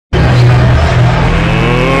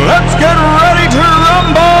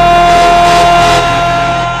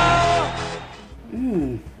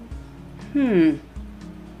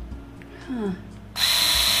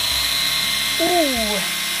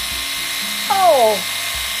Oh!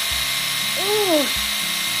 Ooh!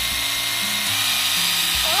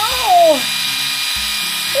 Oh!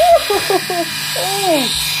 Ooh!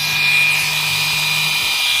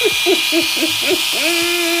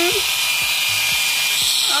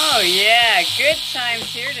 Oh yeah, good times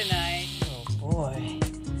here tonight. Oh boy.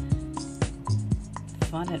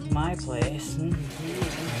 Fun at my place.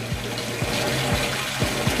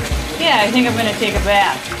 Yeah, I think I'm gonna take a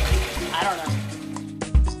bath. I don't know.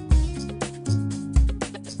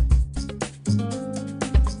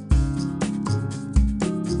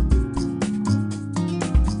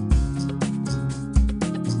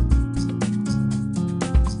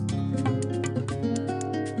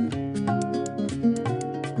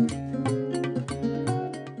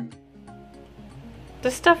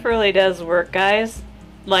 This stuff really does work, guys.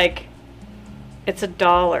 Like, it's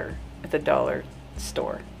 $1 at the dollar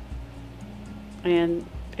store. And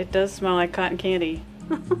it does smell like cotton candy.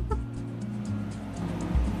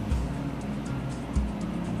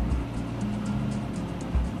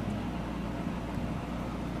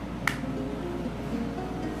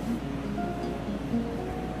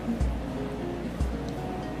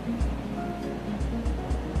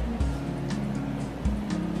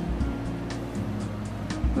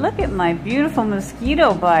 Look at my beautiful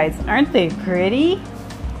mosquito bites. Aren't they pretty?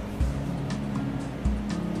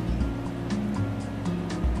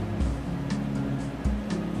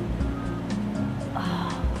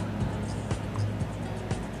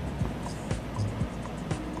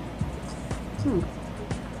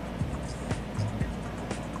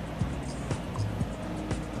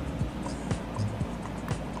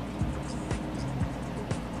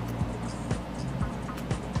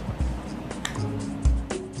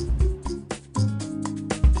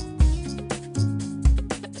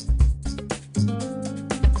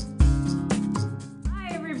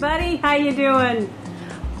 Buddy, how you doing?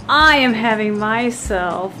 I am having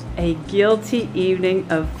myself a guilty evening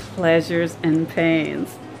of pleasures and pains.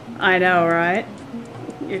 I know, right?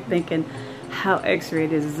 You're thinking, how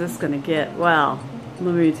X-rated is this gonna get? Well,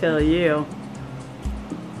 let me tell you,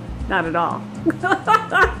 not at all.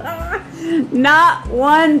 Not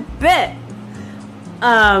one bit.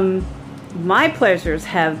 My pleasures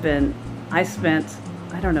have been, I spent,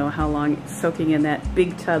 I don't know how long soaking in that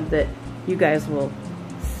big tub that you guys will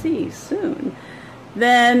see soon.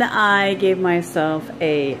 Then I gave myself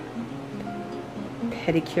a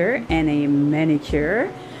pedicure and a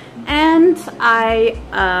manicure, and I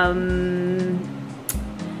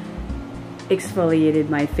exfoliated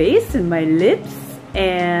my face and my lips,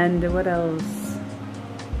 and what else?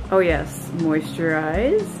 Oh yes,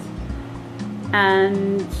 moisturized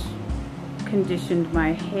and conditioned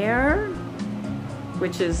my hair,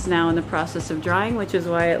 which is now in the process of drying, which is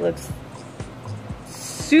why it looks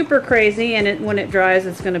super crazy, and when it dries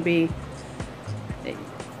it's going to be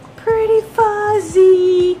pretty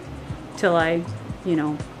fuzzy till I, you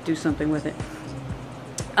know, do something with it.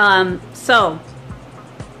 So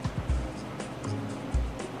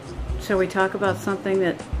shall we talk about something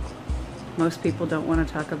that most people don't want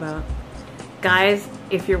to talk about? Guys,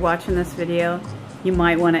 if you're watching this video, you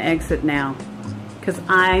might want to exit now, because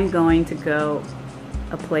I'm going to go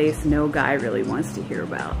a place no guy really wants to hear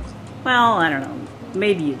about. Well, I don't know.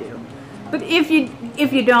 Maybe you do. But if you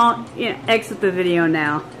don't, you know, exit the video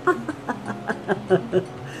now.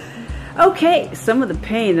 Okay, some of the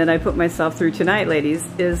pain that I put myself through tonight, ladies,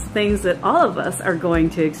 is things that all of us are going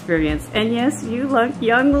to experience. And yes, you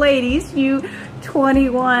young ladies, you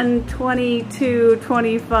 21, 22,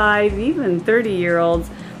 25, even 30-year-olds,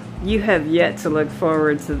 you have yet to look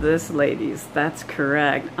forward to this, ladies. That's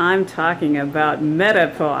correct. I'm talking about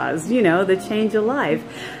menopause, you know, the change of life.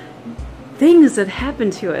 Things that happen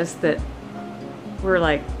to us that we're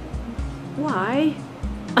like, why?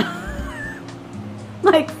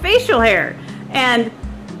 Like facial hair and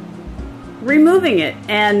removing it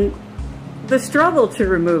and the struggle to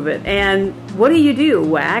remove it. And what do?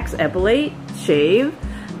 Wax, epilate, shave?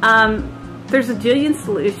 There's a jillion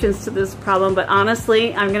solutions to this problem, but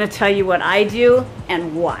honestly, I'm going to tell you what I do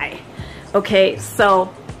and why. Okay,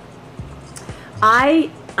 so I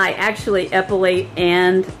actually epilate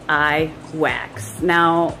and I wax.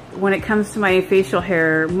 Now, when it comes to my facial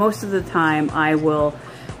hair, most of the time I will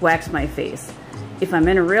wax my face. If I'm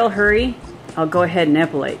in a real hurry, I'll go ahead and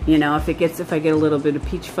epilate. You know, if I get a little bit of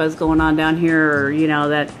peach fuzz going on down here, or you know,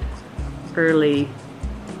 that early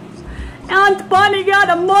Aunt Bonnie got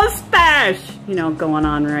a mustache, you know, going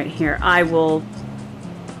on right here, I will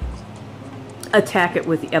attack it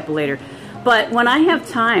with the epilator. But when I have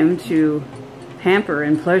time to pamper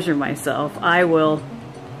and pleasure myself,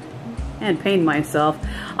 and pain myself,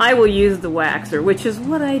 I will use the waxer, which is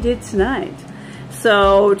what I did tonight.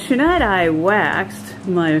 So tonight I waxed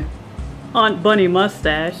my Aunt Bunny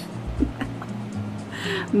mustache,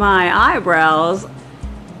 my eyebrows,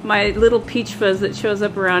 my little peach fuzz that shows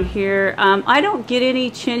up around here. I don't get any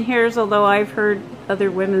chin hairs, although I've heard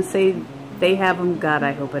other women say they have them. God,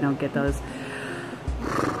 I hope I don't get those.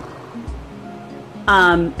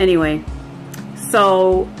 Anyway,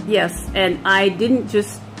 so yes, and I didn't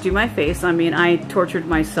just do my face. I mean, I tortured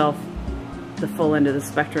myself the full end of the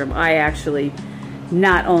spectrum. I actually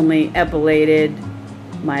not only epilated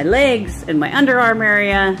my legs and my underarm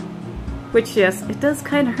area, which yes, it does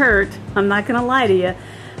kind of hurt, I'm not gonna lie to you.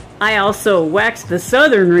 I also waxed the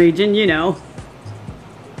southern region, you know,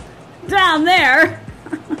 down there,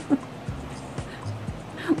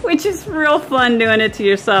 which is real fun doing it to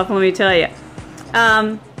yourself, let me tell you.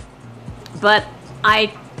 But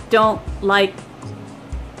I don't like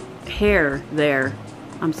hair there.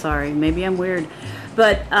 I'm sorry, maybe I'm weird,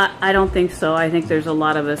 but I don't think so. I think there's a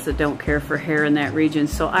lot of us that don't care for hair in that region,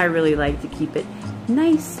 so I really like to keep it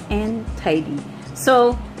nice and tidy.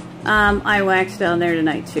 So I waxed down there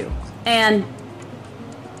tonight too. And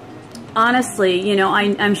honestly, you know,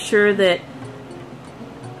 I'm sure that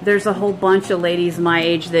there's a whole bunch of ladies my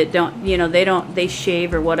age that don't, you know, they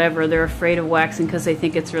shave or whatever. They're afraid of waxing because they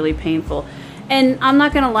think it's really painful. And I'm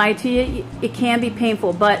not going to lie to you, it can be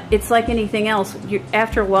painful, but it's like anything else.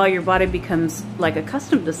 After a while, your body becomes like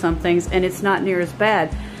accustomed to some things, and it's not near as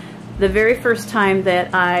bad. The very first time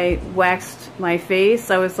that I waxed my face,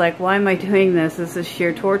 I was like, why am I doing this? This is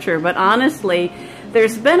sheer torture. But honestly,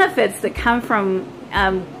 there's benefits that come from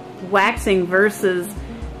waxing versus,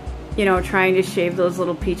 you know, trying to shave those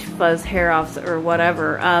little peach fuzz hair off or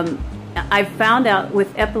whatever. I found out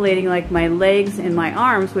with epilating like my legs and my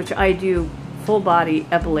arms, which I do full body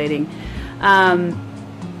epilating, the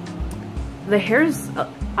hairs,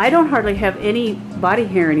 I don't hardly have any body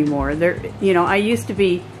hair anymore. There, you know, I used to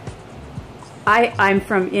be, I'm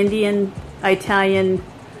from Indian, Italian,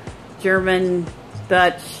 German,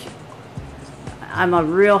 Dutch. I'm a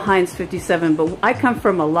real Heinz 57, but I come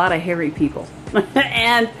from a lot of hairy people.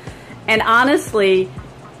 and honestly,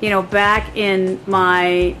 you know, back in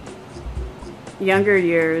my younger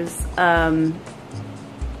years,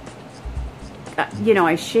 you know,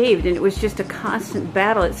 I shaved, and it was just a constant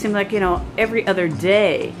battle. It seemed like, you know, every other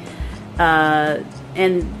day.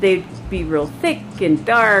 And they'd be real thick and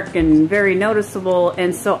dark and very noticeable.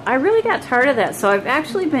 And so I really got tired of that. So I've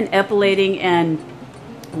actually been epilating and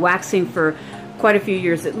waxing for quite a few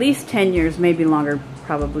years, at least 10 years, maybe longer,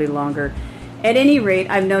 probably longer. At any rate,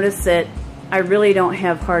 I've noticed that I really don't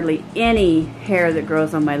have hardly any hair that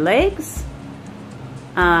grows on my legs,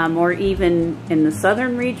 or even in the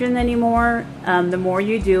southern region anymore. The more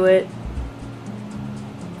you do it,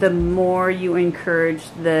 the more you encourage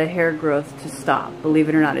the hair growth to stop, believe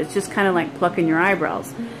it or not. It's just kind of like plucking your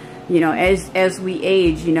eyebrows. You know, as we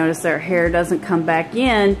age, you notice our hair doesn't come back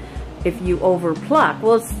in if you over pluck.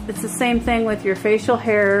 Well, it's the same thing with your facial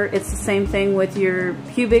hair. It's the same thing with your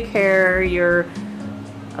pubic hair, your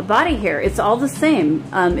body hair. It's all the same.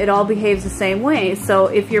 It all behaves the same way. So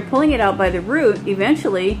if you're pulling it out by the root,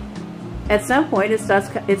 eventually, at some point, it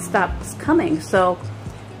stops coming. So,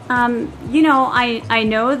 you know, I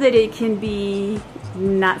know that it can be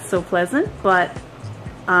not so pleasant, but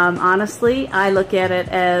honestly, I look at it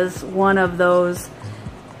as one of those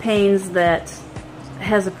pains that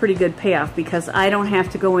has a pretty good payoff, because I don't have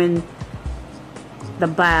to go in the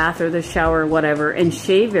bath or the shower or whatever and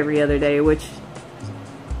shave every other day, which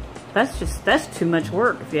that's too much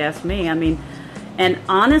work if you ask me. I mean, and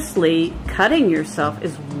honestly, cutting yourself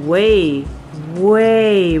is way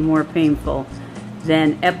more painful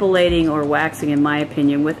than epilating or waxing, in my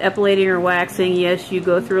opinion. With epilating or waxing, yes, you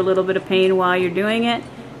go through a little bit of pain while you're doing it.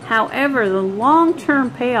 However, the long-term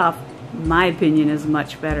payoff, in my opinion, is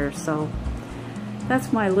much better. So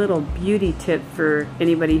that's my little beauty tip for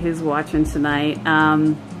anybody who's watching tonight.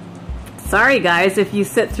 Sorry guys if you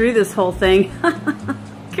sit through this whole thing.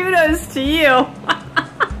 Kudos to you.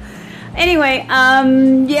 Anyway,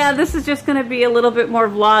 yeah, this is just going to be a little bit more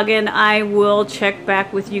vlogging. I will check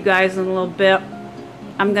back with you guys in a little bit.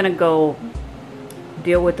 I'm going to go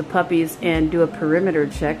deal with the puppies and do a perimeter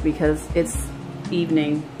check because it's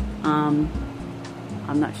evening. I'm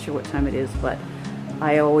not sure what time it is, but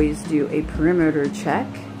I always do a perimeter check,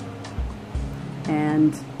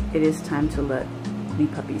 and it is time to let the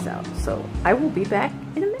puppies out. So I will be back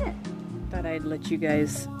in a minute. Thought I'd let you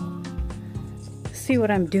guys see what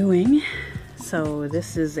I'm doing. So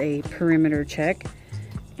this is a perimeter check,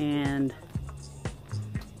 and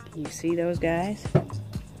can you see those guys?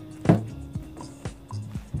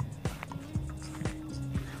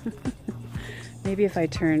 Maybe if I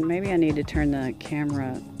turn, maybe I need to turn the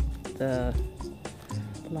camera, the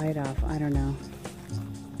light off. I don't know.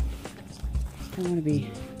 I want to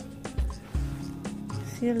be...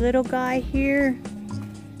 See a little guy here?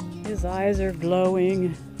 His eyes are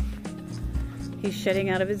glowing. He's shedding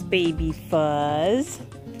out of his baby fuzz.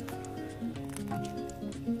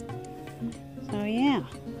 So yeah.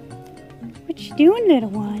 What you doing, little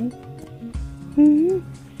one?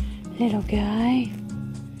 Little guy.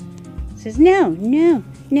 Says no, no,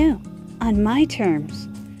 no. On my terms.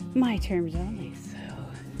 My terms only. So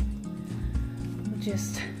we'll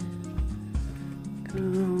just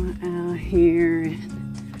go out here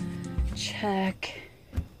and check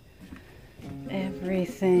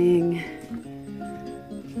everything.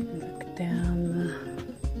 Look down the...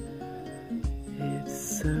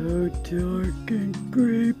 It's so dark and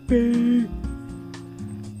creepy.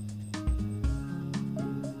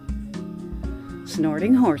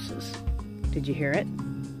 Snorting horses. Did you hear it?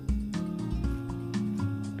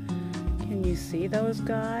 Can you see those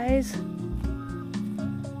guys?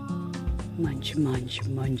 Munch, munch,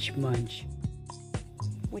 munch, munch.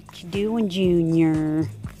 What you doing, Junior?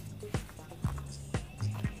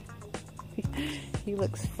 He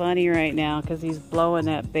looks funny right now because he's blowing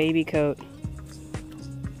that baby coat.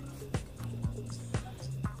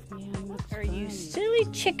 Yeah, what are you silly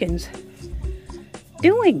chickens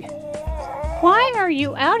doing? Why are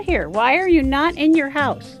you out here? Why are you not in your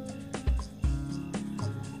house?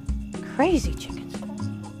 Crazy chickens.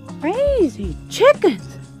 Crazy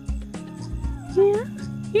chickens. Yeah,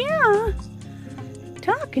 yeah.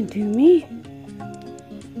 Talking to me.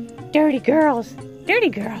 Dirty girls. Dirty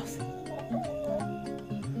girls.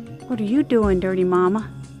 What are you doing, dirty mama?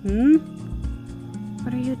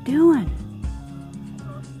 What are you doing?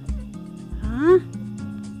 Huh?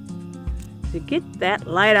 So get that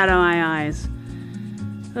light out of my eyes.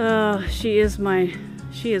 Oh, she is my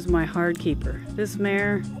hard keeper. This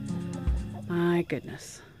mare, my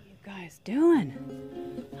goodness. What are you guys doing?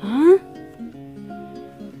 Huh?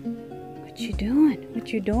 What you doing?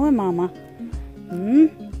 What you doing, mama?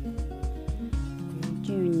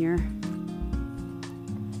 Junior.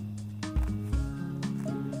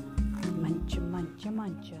 Muncha, muncha,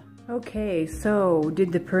 muncha. Okay, so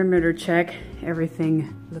did the perimeter check.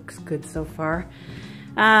 Everything looks good so far.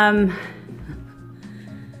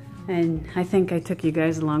 And I think I took you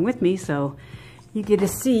guys along with me, so you get to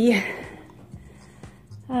see.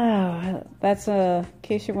 Oh, that's in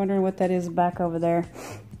case you're wondering what that is back over there.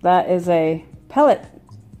 That is a pellet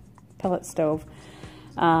stove,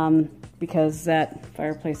 because that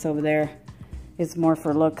fireplace over there is more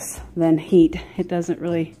for looks than heat. It doesn't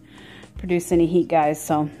really produce any heat, guys,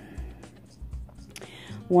 so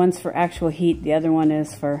one's for actual heat, the other one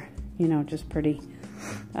is for, you know, just pretty.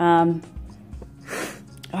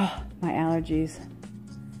 Oh, my allergies.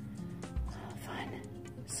 Oh, fun.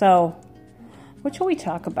 So, what shall we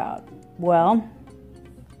talk about? Well,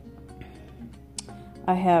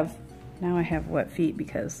 now I have wet feet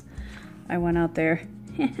because I went out there.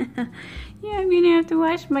 Yeah, I'm gonna have to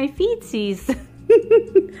wash my feetsies.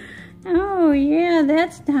 Oh yeah,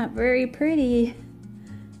 that's not very pretty.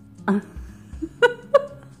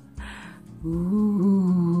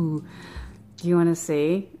 Ooh. Do you want to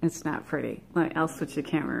see? It's not pretty. I'll switch the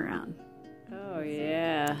camera around. Oh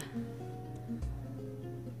yeah.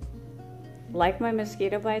 Like my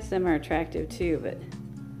mosquito bites, them are attractive too, but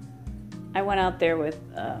I went out there with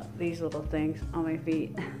these little things on my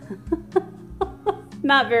feet.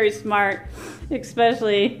 Not very smart,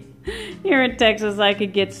 especially here in Texas. I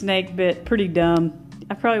could get snake bit. Pretty dumb.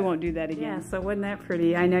 I probably won't do that again. Yeah, so wasn't that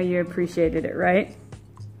pretty? I know you appreciated it, right?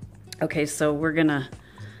 Okay, so we're gonna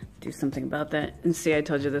do something about that. And see, I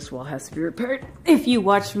told you this wall has to be repaired. If you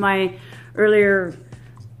watched my earlier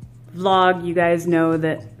vlog, you guys know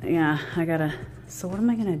that, yeah, I gotta, so what am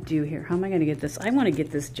I gonna do here? How am I gonna get this? I wanna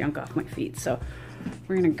get this junk off my feet, so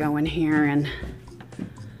we're gonna go in here and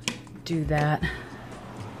do that.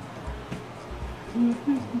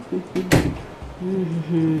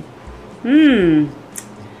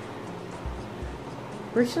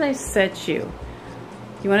 Where should I set you?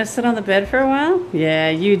 You want to sit on the bed for a while? Yeah,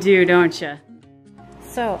 you do, don't you?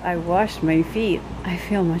 So, I washed my feet. I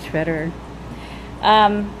feel much better.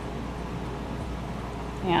 Yeah,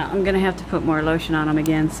 I'm going to have to put more lotion on them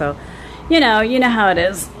again, so, you know how it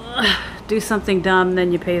is. Do something dumb,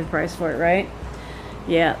 then you pay the price for it, right?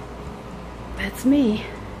 Yeah, that's me.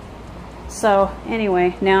 So,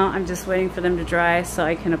 anyway, now I'm just waiting for them to dry so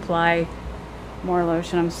I can apply more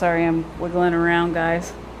lotion. I'm sorry, I'm wiggling around,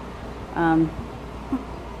 guys.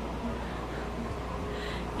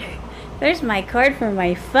 There's my cord for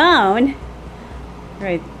my phone.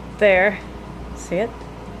 Right there. see it?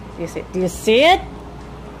 Do you see it? Do you see it?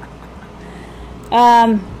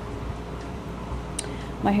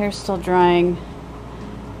 My hair's still drying,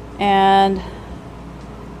 and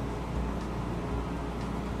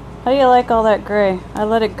how do you like all that gray? I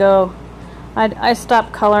let it go. I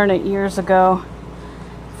stopped coloring it years ago.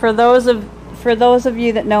 For those of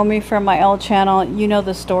you that know me from my old channel, you know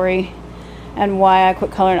the story and why I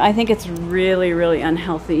quit coloring. I think it's really, really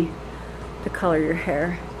unhealthy to color your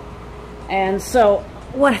hair. And so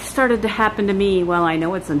what started to happen to me, well, I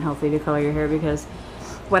know it's unhealthy to color your hair, because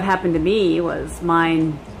what happened to me was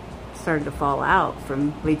mine started to fall out from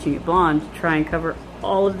bleaching it blonde to try and cover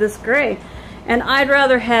all of this gray. And I'd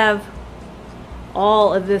rather have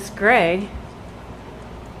all of this gray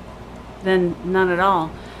than none at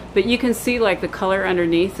all. But you can see like the color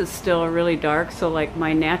underneath is still really dark, so like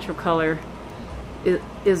my natural color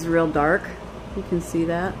is real dark. You can see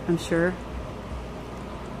that, I'm sure.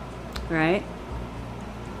 Right?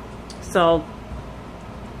 So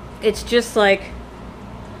it's just like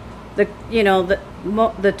the, you know,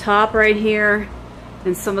 the top right here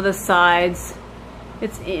and some of the sides.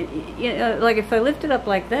 It's, you know, like if I lift it up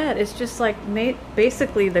like that, it's just like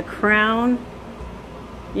basically the crown.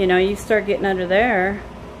 You know, you start getting under there,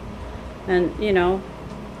 and you know,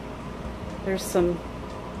 there's some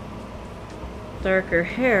darker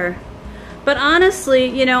hair. But honestly,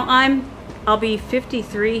 you know, I'll be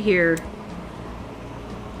 53 here.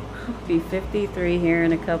 I'll be 53 here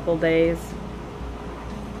in a couple days.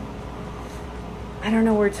 I don't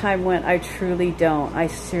know where time went. I truly don't. I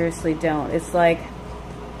seriously don't. It's like,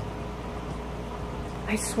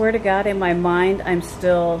 I swear to God, in my mind, I'm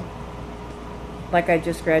still like I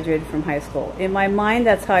just graduated from high school. In my mind,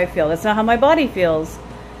 that's how I feel. That's not how my body feels.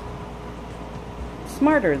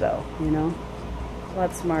 Smarter, though, you know? A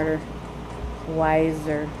lot smarter.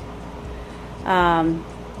 Wiser.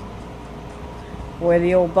 Where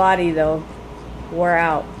the old body, though, wore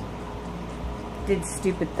out. Did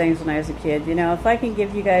stupid things when I was a kid. You know, if I can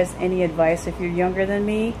give you guys any advice, if you're younger than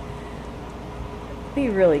me, be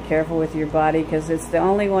really careful with your body, because it's the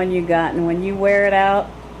only one you got, and when you wear it out,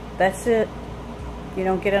 that's it. You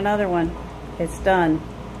don't get another one. It's done.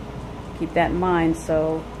 Keep that in mind.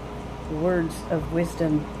 So, words of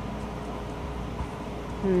wisdom.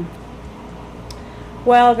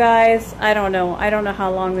 Well, guys, I don't know. I don't know how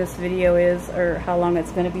long this video is, or how long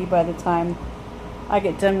it's going to be by the time I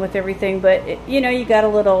get done with everything, but you know, you got a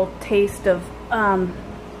little taste of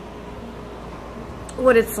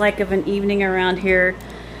what it's like of an evening around here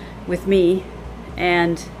with me,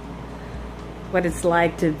 and what it's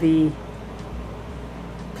like to be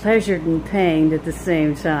pleasured and pained at the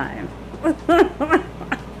same time.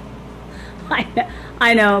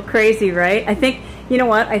 I know, crazy, right? I think, you know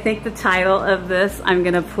what, I think the title of this, I'm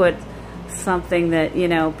gonna put something that, you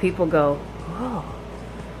know, people go, whoa,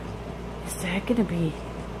 is that gonna be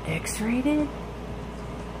X-rated?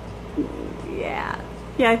 Yeah,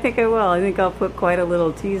 I think I will. I think I'll put quite a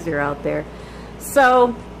little teaser out there.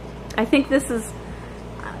 So I think this is,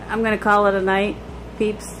 I'm gonna call it a night,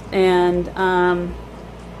 peeps, and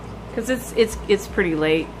because it's pretty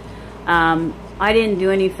late. I didn't do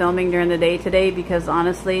any filming during the day today because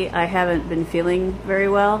honestly I haven't been feeling very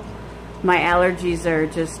well. My allergies are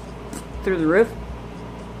just through the roof,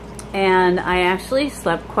 and I actually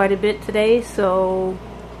slept quite a bit today, so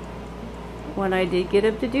when I did get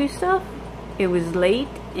up to do stuff, it was late,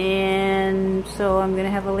 and so I'm gonna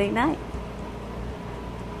have a late night,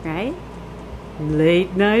 right?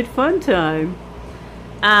 Late night fun time.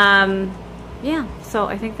 Yeah, so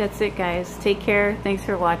I think that's it, guys. Take care. Thanks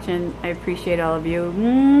for watching. I appreciate all of you.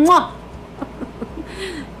 Mwah!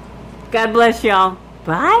 God bless y'all.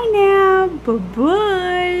 Bye now.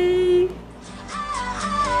 Bye-bye.